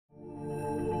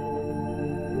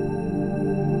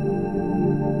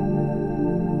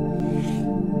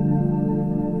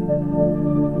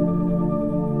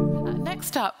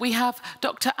up, we have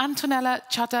Dr. Antonella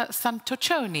Chadha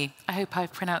Santuccione, I hope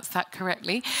I've pronounced that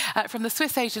correctly, from the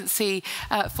Swiss Agency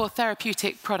for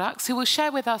Therapeutic Products, who will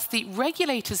share with us the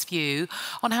regulator's view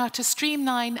on how to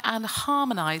streamline and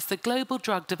harmonise the global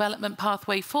drug development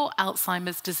pathway for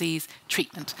Alzheimer's disease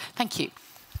treatment. Thank you.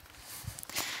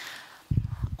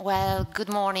 Well, good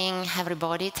morning,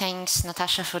 everybody. Thanks,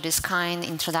 Natasha, for this kind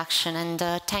introduction,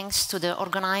 and thanks to the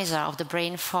organizer of the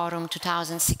Brain Forum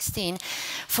 2016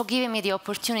 for giving me the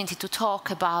opportunity to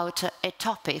talk about a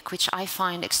topic which I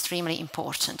find extremely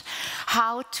important: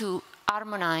 how to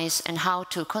harmonize and how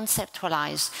to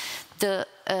conceptualize the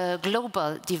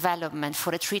global development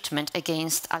for a treatment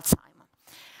against Alzheimer.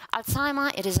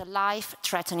 Alzheimer, it is a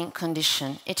life-threatening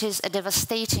condition. It is a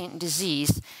devastating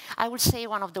disease. I would say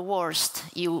one of the worst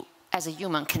you, as a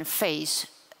human, can face,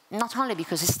 not only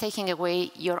because it's taking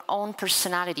away your own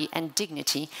personality and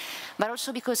dignity, but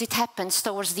also because it happens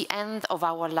towards the end of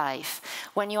our life,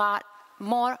 when you are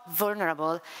more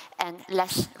vulnerable and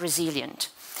less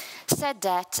resilient. Said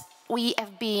that, we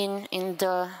have been, in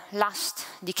the last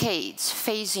decades,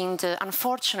 facing the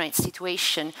unfortunate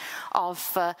situation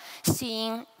of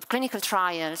seeing clinical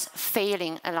trials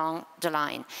failing along the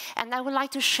line. And I would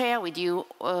like to share with you,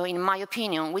 in my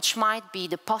opinion, which might be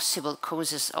the possible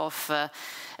causes of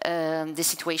the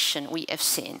situation we have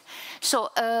seen. So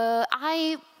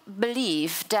I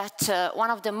believe that one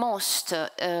of the most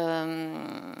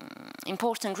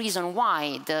important reasons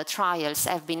why the trials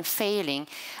have been failing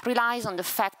relies on the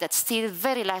fact that still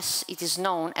very less it is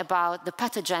known about the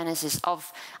pathogenesis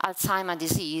of Alzheimer's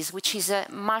disease, which is a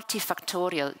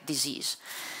multifactorial disease.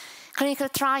 Clinical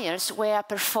trials were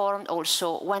performed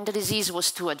also when the disease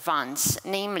was too advanced,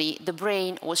 namely the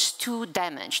brain was too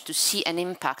damaged to see an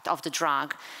impact of the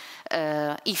drug,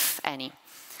 if any.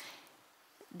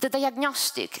 The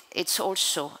diagnostic, it's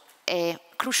also a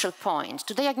crucial point.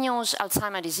 To diagnose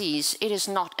Alzheimer's disease, it is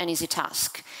not an easy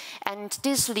task. And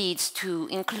this leads to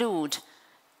include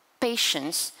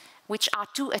patients which are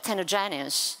too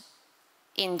heterogeneous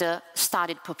in the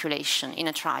studied population in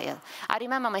a trial. I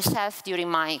remember myself during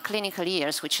my clinical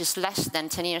years, which is less than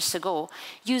 10 years ago,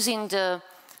 using the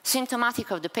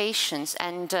symptomatic of the patients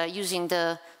and using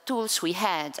the tools we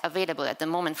had available at the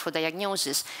moment for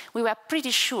diagnosis, we were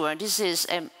pretty sure this is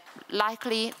a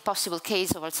likely possible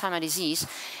case of Alzheimer's disease,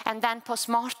 and then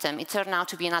post-mortem it turned out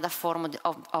to be another form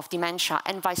of dementia,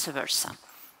 and vice versa.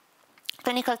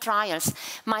 Clinical trials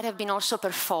might have been also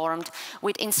performed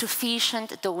with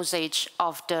insufficient dosage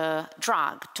of the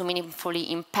drug to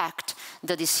meaningfully impact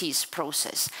the disease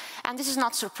process. And this is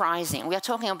not surprising. We are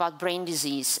talking about brain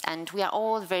disease, and we are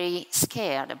all very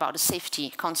scared about the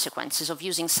safety consequences of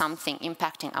using something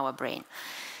impacting our brain.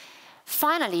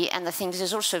 Finally, and I think this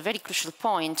is also a very crucial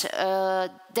point, there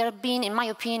have been, in my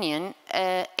opinion,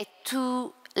 a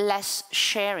too less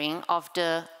sharing of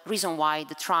the reason why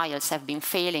the trials have been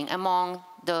failing among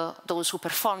those who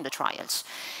perform the trials.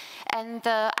 And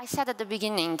I said at the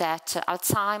beginning that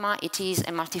Alzheimer, it is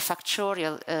a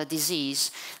multifactorial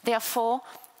disease. Therefore,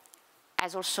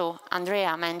 as also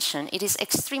Andrea mentioned, it is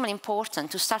extremely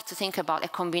important to start to think about a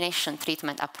combination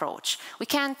treatment approach. We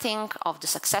can't think of the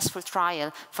successful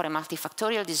trial for a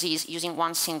multifactorial disease using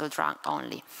one single drug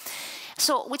only.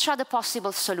 So which are the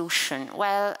possible solutions?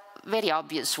 Well, very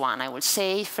obvious one, I would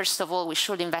say. First of all, we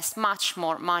should invest much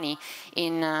more money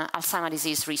in Alzheimer's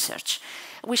disease research.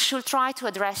 We should try to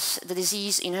address the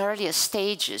disease in earlier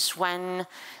stages when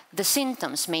the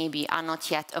symptoms maybe are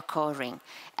not yet occurring.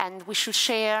 And we should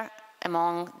share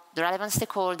among the relevant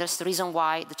stakeholders the reason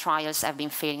why the trials have been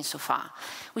failing so far.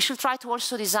 We should try to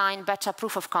also design better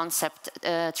proof of concept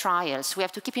trials. We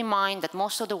have to keep in mind that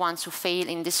most of the ones who fail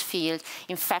in this field,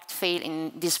 in fact, fail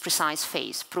in this precise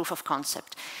phase, proof of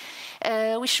concept.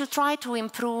 We should try to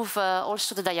improve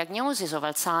also the diagnosis of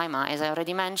Alzheimer, as I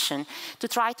already mentioned, to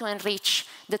try to enrich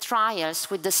the trials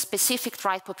with the specific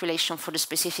right population for the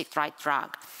specific right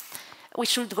drug. We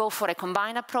should go for a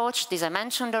combined approach, this I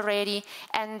mentioned already,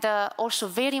 and also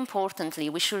very importantly,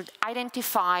 we should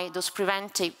identify those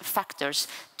preventive factors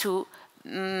to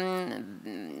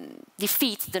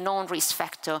defeat the known risk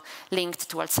factor linked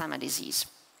to Alzheimer's disease.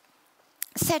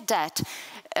 Said that,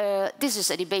 this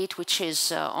is a debate which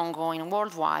is ongoing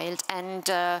worldwide, and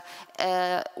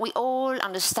we all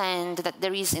understand that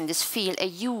there is in this field a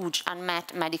huge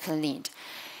unmet medical need.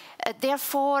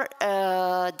 Therefore,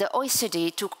 the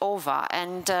OECD took over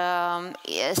and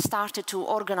started to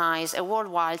organize a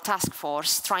worldwide task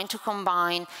force trying to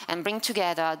combine and bring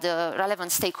together the relevant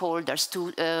stakeholders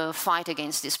to fight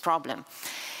against this problem.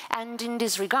 And in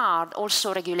this regard,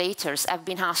 also regulators have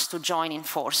been asked to join in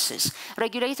forces.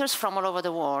 Regulators from all over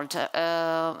the world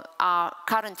are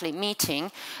currently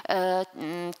meeting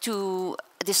to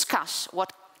discuss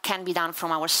what can be done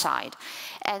from our side.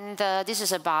 And this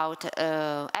is about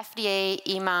FDA,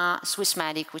 EMA,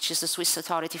 Swissmedic, which is the Swiss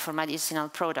Authority for Medicinal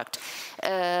Product.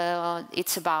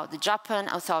 It's about the Japan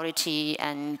authority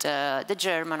and the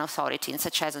German authority, and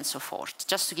such as and so forth,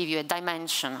 just to give you a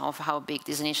dimension of how big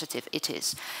this initiative it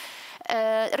is.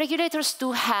 Regulators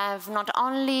do have not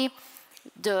only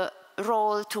the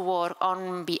role to work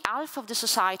on behalf of the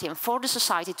society and for the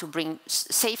society to bring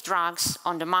safe drugs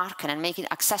on the market and make it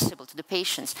accessible to the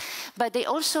patients, but they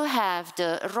also have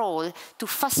the role to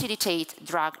facilitate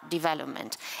drug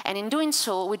development. And in doing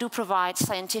so, we do provide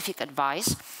scientific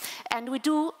advice, and we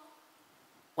do,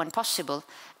 when possible,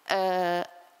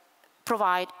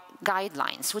 provide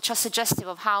guidelines which are suggestive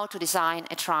of how to design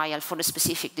a trial for a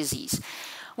specific disease.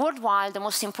 Worldwide, the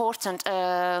most important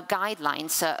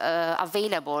guidelines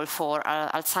available for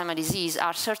Alzheimer's disease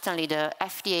are certainly the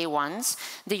FDA ones,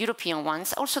 the European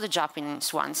ones, also the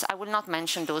Japanese ones. I will not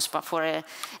mention those, but for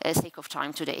sake of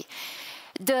time today.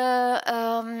 The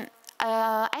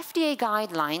FDA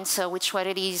guidelines, which were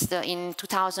released in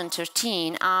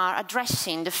 2013, are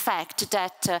addressing the fact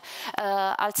that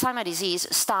Alzheimer's disease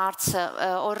starts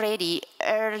already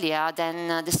earlier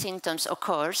than the symptoms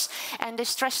occurs, and they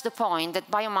stress the point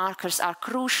that biomarkers are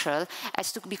crucial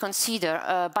as to be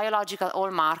considered biological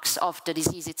hallmarks of the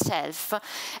disease itself.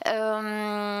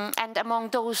 And among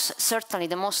those, certainly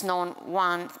the most known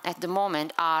one at the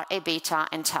moment are A-beta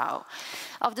and tau.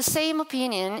 Of the same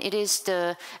opinion, it is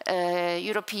the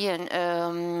European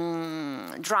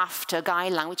draft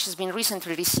guideline, which has been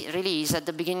recently released at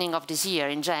the beginning of this year,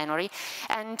 in January.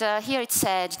 And here it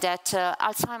said that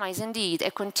Alzheimer is indeed a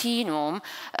continuum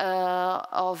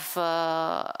of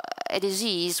a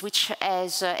disease which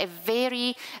has a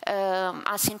very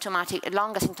asymptomatic,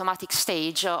 long asymptomatic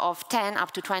stage of 10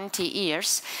 up to 20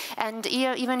 years. And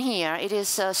here, even here, it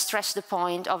is stressed the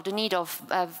point of the need of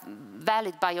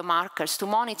valid biomarkers to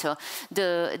monitor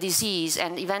the disease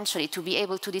and eventually to be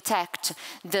able to detect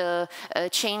the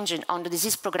change on the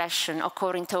disease progression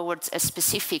occurring towards a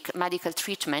specific medical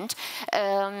treatment.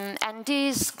 And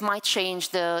this might change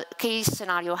the case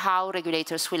scenario how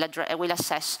regulators will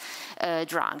assess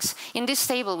drugs. In this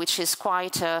table, which is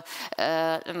quite filled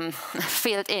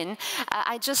in,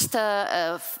 I just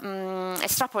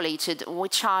extrapolated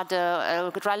which are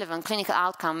the relevant clinical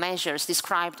outcome measures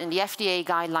described in the FDA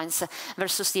guidelines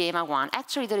versus the EMA one.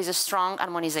 Actually, there is a strong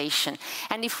harmonization.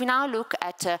 And if we now look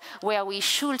at where we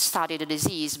should study the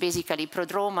disease, basically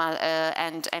prodromal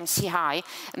and MCI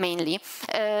mainly,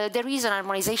 there is an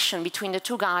harmonization between the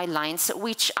two guidelines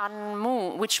which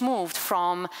moved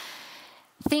from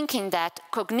thinking that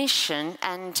cognition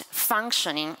and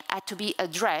functioning had to be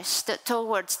addressed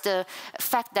towards the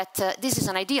fact that this is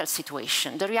an ideal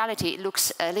situation. The reality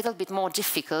looks a little bit more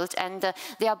difficult, and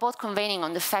they are both convening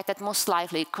on the fact that most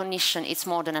likely cognition is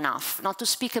more than enough. Not to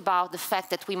speak about the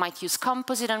fact that we might use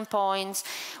composite endpoints,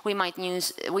 we might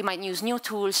use new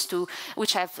tools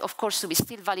which have, of course, to be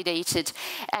still validated,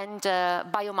 and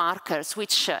biomarkers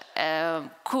which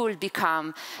could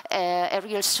become a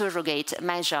real surrogate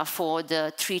measure for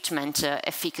the treatment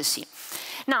efficacy.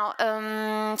 Now,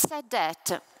 said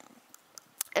that,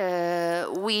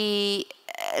 we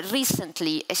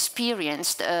recently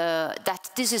experienced that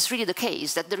this is really the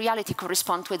case, that the reality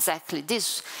corresponds to exactly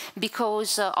this,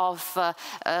 because of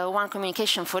one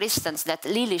communication, for instance, that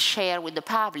Lilly shared with the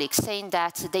public, saying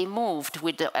that they moved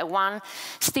with one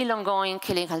still ongoing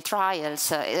clinical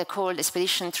trials called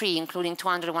Expedition 3, including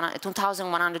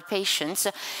 2,100 patients,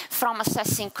 from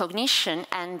assessing cognition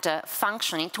and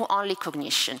functioning to only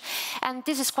cognition. And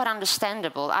this is quite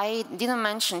understandable. I didn't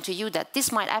mention to you that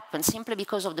this might happen simply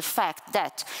because of the fact that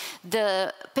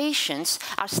the patients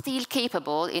are still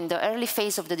capable in the early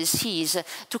phase of the disease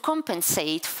to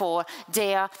compensate for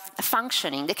their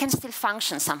functioning. They can still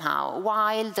function somehow,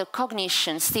 while the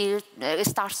cognition still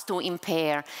starts to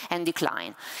impair and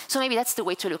decline. So maybe that's the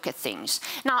way to look at things.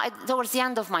 Now, towards the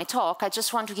end of my talk, I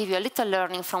just want to give you a little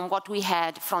learning from what we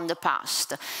had from the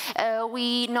past.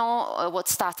 We know what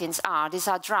statins are. These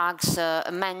are drugs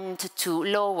meant to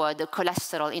lower the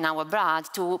cholesterol in our blood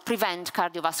to prevent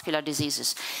cardiovascular disease.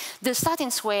 diseases. The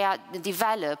statins were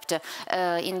developed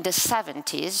in the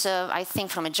 70s, I think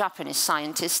from a Japanese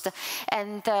scientist,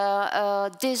 and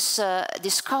this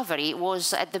discovery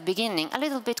was at the beginning a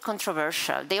little bit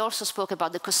controversial. They also spoke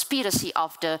about the conspiracy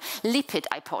of the lipid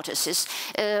hypothesis,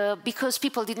 because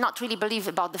people did not really believe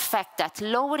about the fact that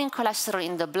lowering cholesterol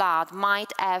in the blood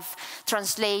might have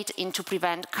translated into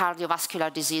prevent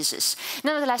cardiovascular diseases.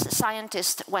 Nevertheless,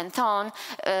 scientists went on,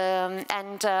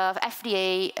 and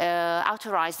FDA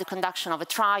authorized the conduction of a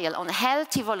trial on a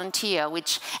healthy volunteer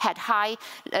which had high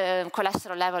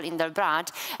cholesterol level in their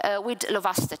blood with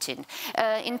lovastatin.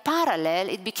 In parallel,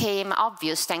 it became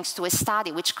obvious, thanks to a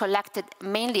study which collected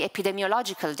mainly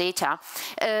epidemiological data,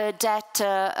 that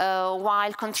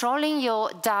while controlling your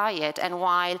diet and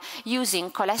while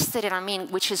using cholestyramine,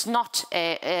 which is not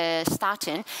a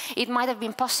statin, it might have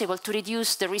been possible to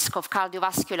reduce the risk of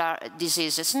cardiovascular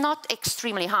diseases. Not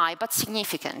extremely high, but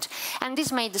significant. And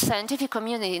this made the scientific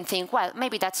community think, well,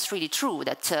 maybe that's really true,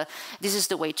 that this is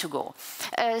the way to go.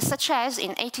 Such as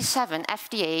in '87,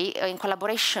 FDA, in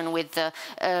collaboration with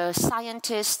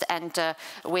scientists and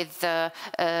with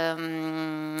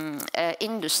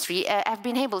industry, have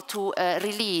been able to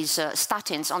release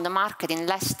statins on the market in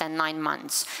less than 9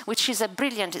 months, which is a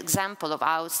brilliant example of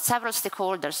how several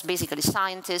stakeholders, basically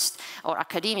scientists or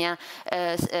academia,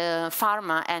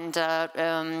 pharma and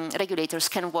regulators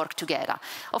can work together.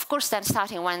 Of course, then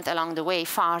statin went along the way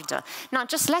farther. Now,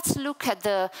 just let's look at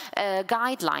the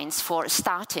guidelines for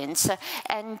statins,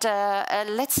 and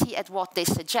let's see at what they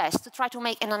suggest to try to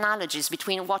make an analogy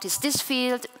between what is this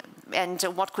field and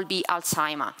what could be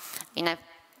Alzheimer in a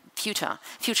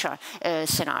future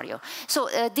scenario. So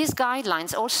these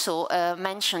guidelines also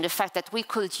mention the fact that we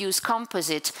could use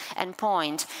composite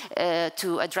endpoint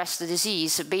to address the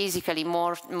disease, basically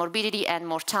more morbidity and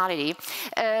mortality.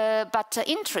 But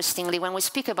interestingly, when we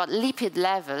speak about lipid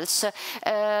levels,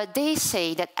 they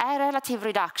say that a relative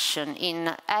reduction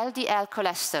in LDL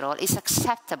cholesterol is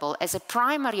acceptable as a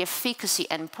primary efficacy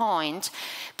endpoint,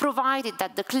 provided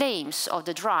that the claims of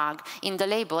the drug in the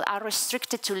label are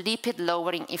restricted to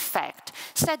lipid-lowering effect.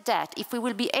 Said that if we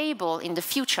will be able in the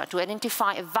future to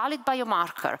identify a valid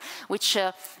biomarker which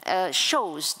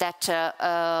shows that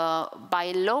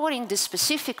by lowering this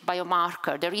specific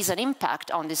biomarker there is an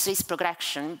impact on disease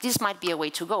progression, this might be a way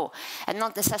to go, and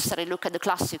not necessarily look at the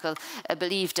classical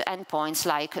believed endpoints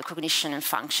like cognition and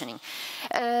functioning.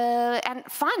 And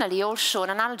finally, also an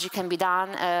analogy can be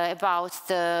done about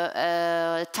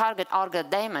the target organ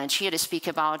damage. Here they speak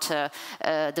about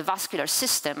the vascular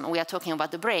system. We are talking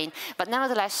about the brain. But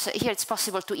nevertheless, here it's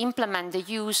possible to implement the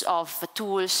use of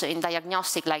tools in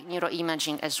diagnostic like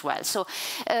neuroimaging as well. So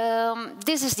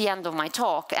this is the end of my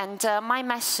talk, and my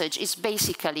message is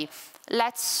basically,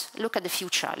 let's look at the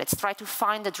future. Let's try to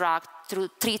find a drug to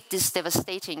treat this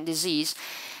devastating disease.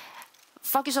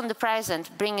 Focus on the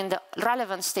present, bringing the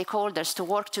relevant stakeholders to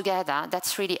work together,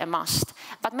 that's really a must.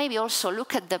 But maybe also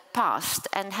look at the past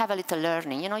and have a little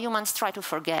learning. You know, humans try to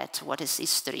forget what is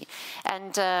history.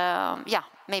 And yeah,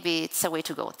 maybe it's a way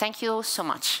to go. Thank you so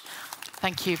much.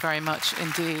 Thank you very much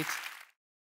indeed.